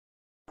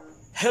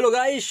Hello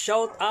guys,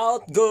 shout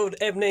out, good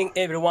evening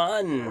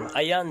everyone.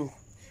 Ayan,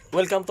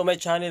 welcome to my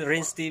channel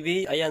Rins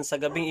TV. Ayan, sa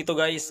gabing ito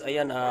guys,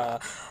 ayan,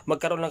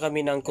 magkaroon lang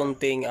kami ng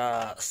konting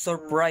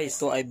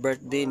surprise to ay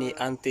birthday ni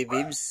Auntie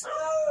Vibs,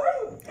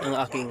 ang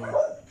aking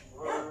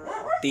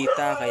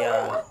tita.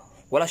 Kaya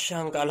wala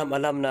siyang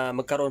kaalam-alam na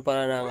magkaroon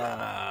pala ng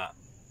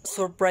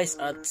surprise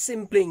at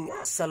simpleng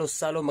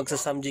salo-salo.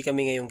 Magsasamji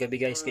kami ngayong gabi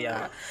guys.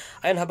 Kaya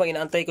ayan, habang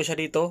inaantay ko siya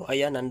dito,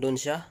 ayan, nandun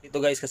siya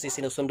dito guys, kasi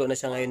sinusundo na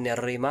siya ngayon ni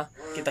Rima.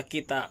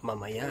 Kita-kita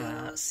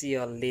mamaya. See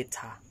you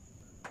later.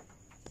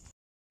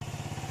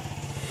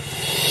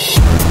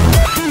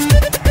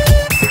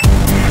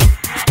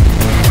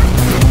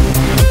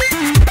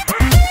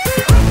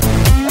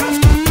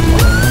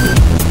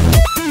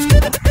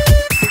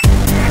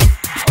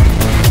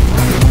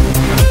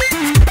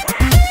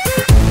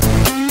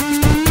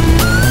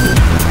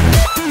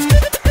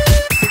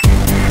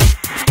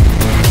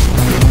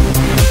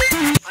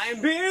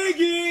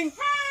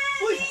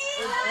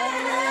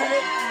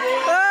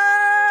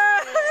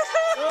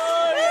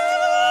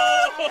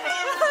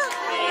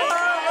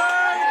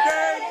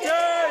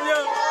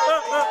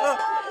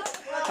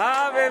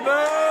 Happy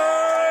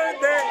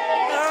birthday,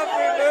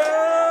 happy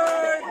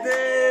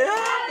birthday,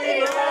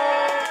 happy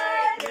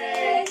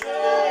birthday to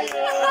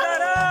you.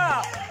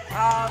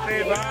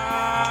 Happy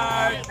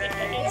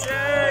birthday to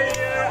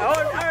you. How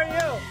old are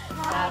you?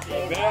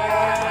 Happy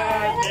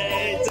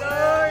birthday to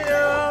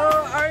you.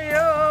 Are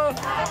you?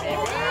 Happy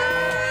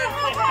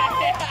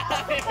birthday,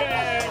 happy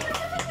birthday.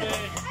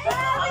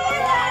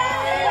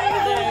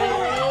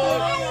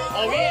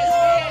 Oh, wish.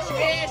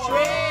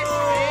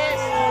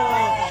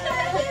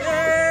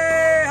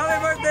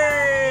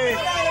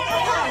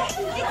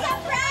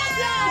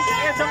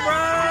 It's a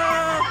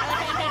prank!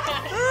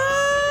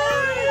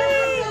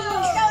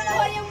 Ikaw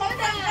naman yung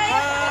magtangkay.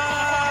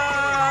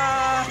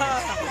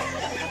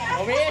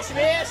 Oh, wish!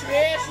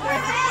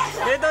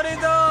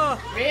 Dito!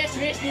 Wish,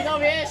 dito,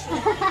 wish!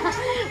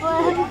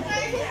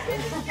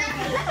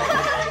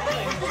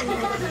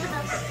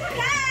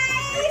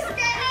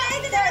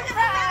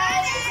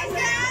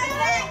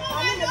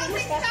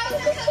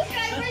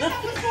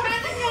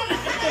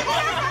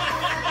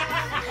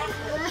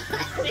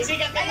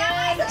 Isikat ka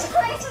yan!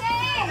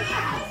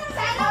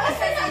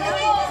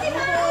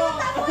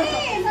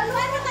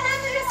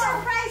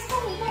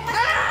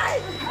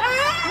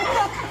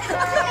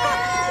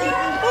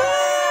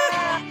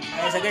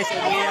 So guys,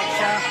 umiyak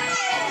siya.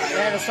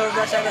 Ayan,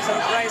 sobra siya na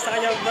surprise sa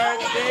kanyang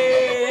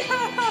birthday.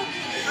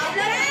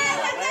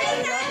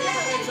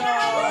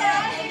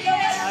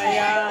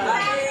 Ayan.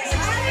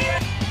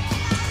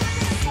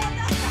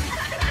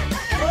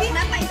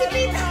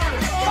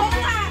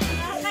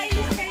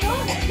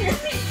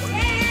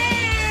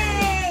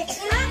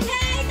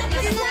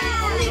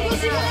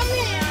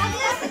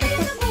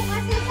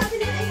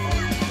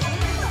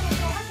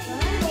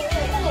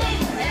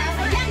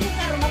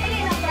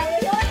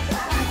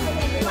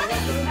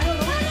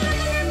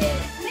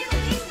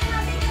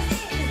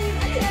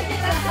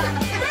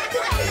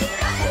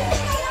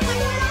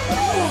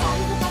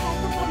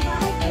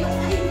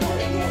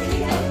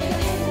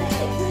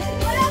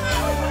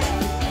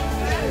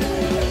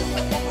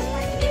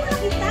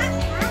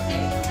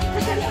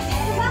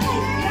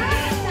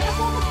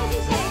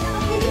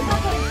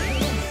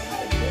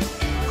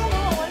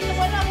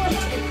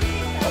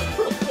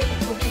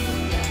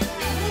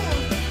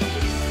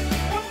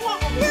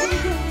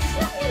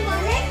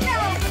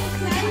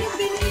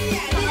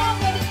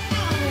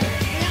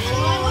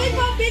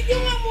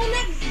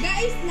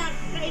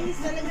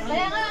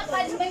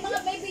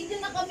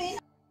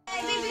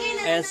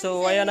 And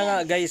so ayan na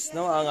nga guys,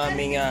 no, ang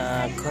aming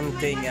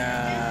konting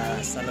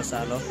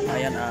salo-salo.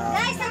 Ayan,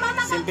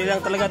 simple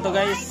lang talaga to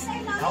guys.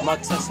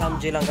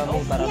 Magsasamji lang kami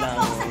para lang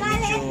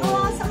medyo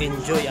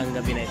enjoy ang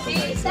gabi na ito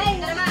guys.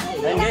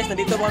 Ayan guys,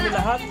 nandito kami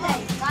lahat.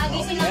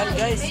 Ayan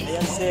guys,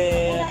 ayan si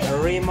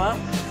Rima.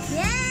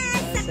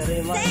 Ayan si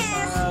Rima,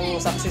 ang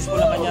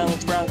successful na kanyang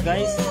prank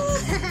guys.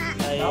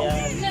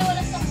 Ayan.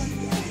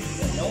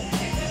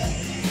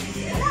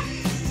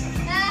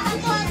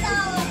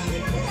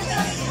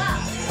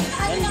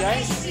 And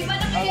guys,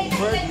 ang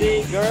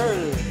birthday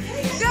girl.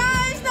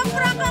 Guys,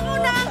 na-prank ako,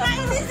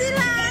 nakakainis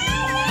sila.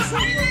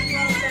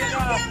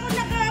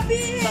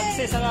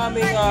 Success ang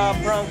aming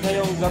prank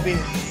ngayong gabi.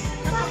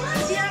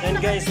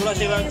 And guys, wala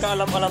silang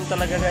kaalam-alam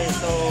talaga guys.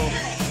 So,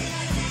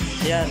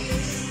 ayan.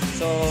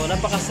 So,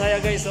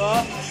 napakasaya guys,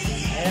 oh.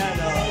 Ayan,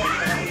 oh.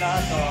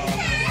 Lahat, oh.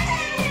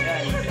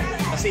 Ayan.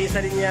 Kasi isa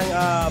din niyang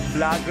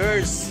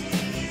vloggers.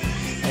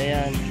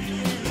 Ayan.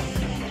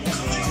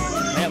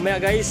 Maya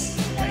guys,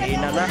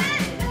 kainan na.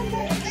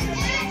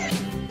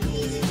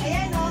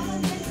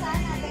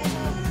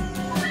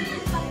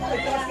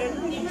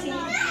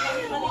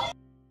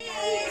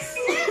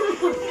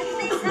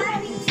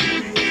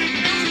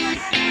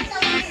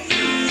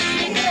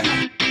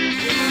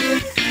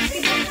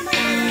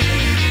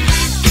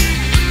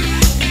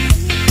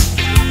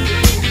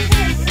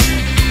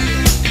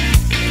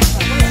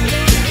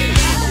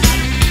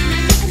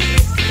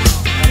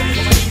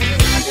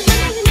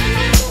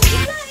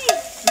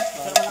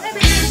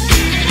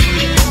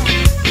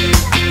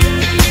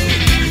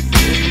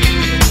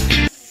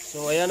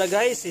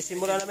 guys,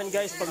 sisimula namin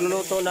guys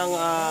pagluluto ng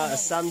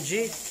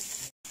samji.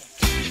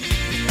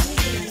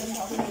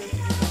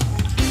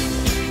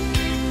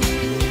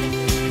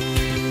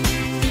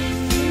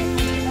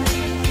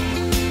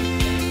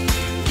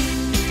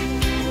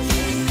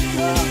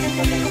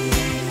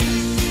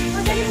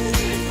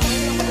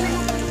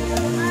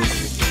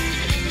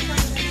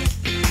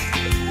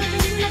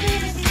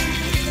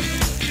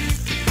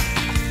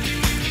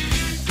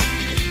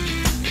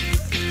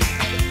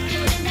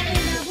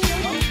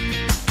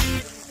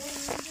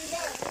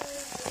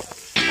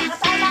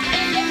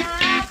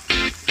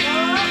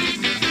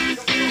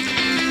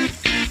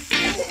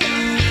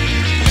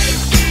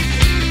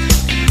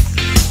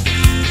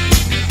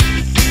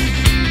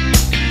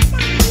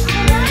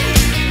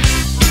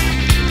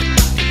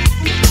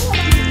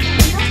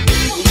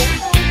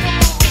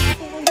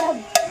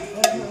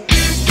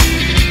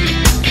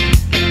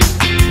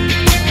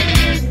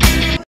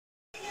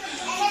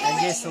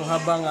 So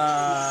habang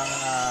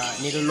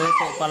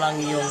niluluto pa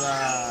lang yung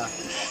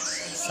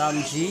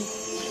samji,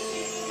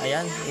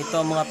 ayan, ito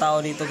ang mga tao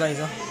dito guys,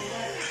 oh.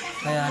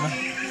 Kaya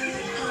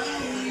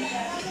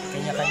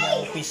kanya-kanya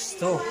ang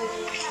pisto.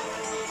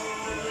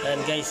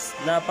 Ayan guys,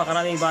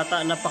 napakaraming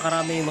bata,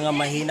 napakaraming mga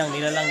mahinang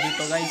nilalang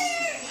dito guys.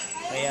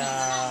 Kaya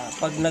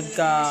pag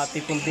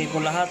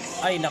nagkatipon-tipon lahat,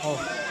 ay nako,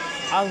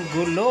 ang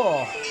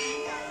gulo.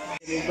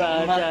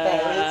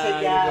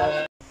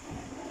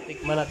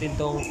 Tikman natin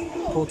tong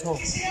puto.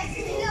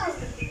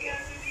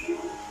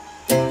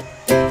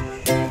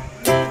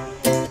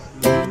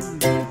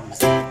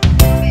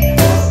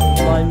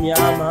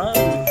 Manyaman.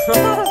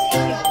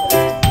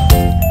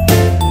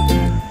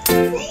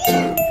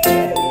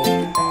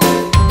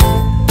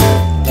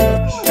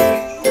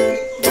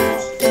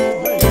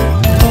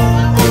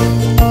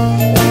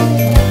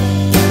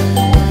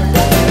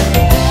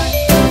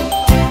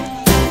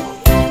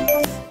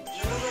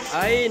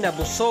 Ay,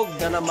 nabusog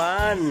na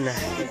naman.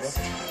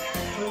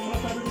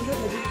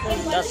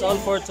 That's all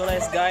for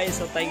tonight guys.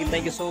 So thank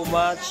you so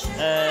much.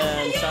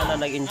 And sana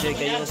nag-enjoy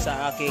kayo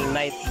sa aking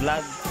night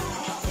vlog.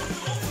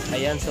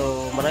 Ayan,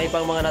 so marami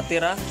pang mga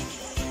natira.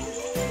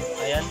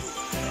 Ayan.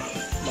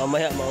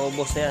 Mamaya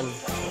maubos na yan.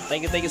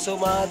 Thank you so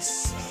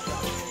much.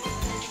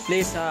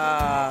 Please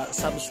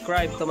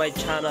subscribe to my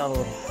channel.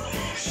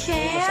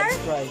 Share,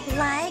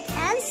 like,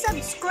 and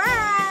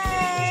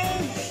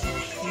subscribe.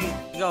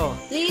 Go.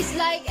 Please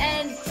like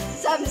and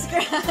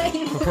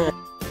subscribe.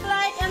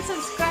 Like and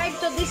subscribe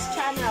to this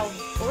channel,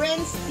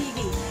 Renz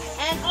TV,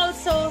 and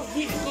also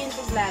Big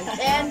Kinto Vlog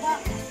and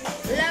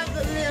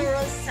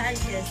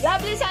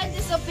Lovely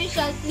Sanchez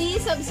Official.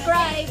 Please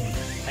subscribe.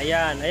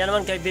 Ayan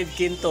naman kay Big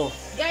Kinto.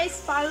 Guys,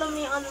 follow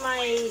me on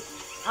my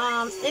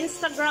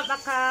Instagram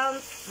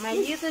account, my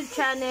YouTube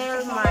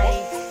channel,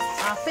 my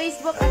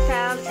Facebook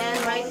account, and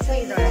my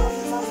Twitter.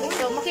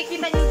 So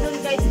makikita nyo dun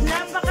guys,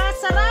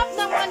 napakasarap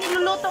ng mga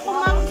niluluto ko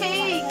mga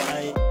cake.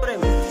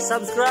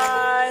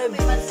 Subscribe!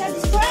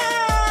 Subscribe!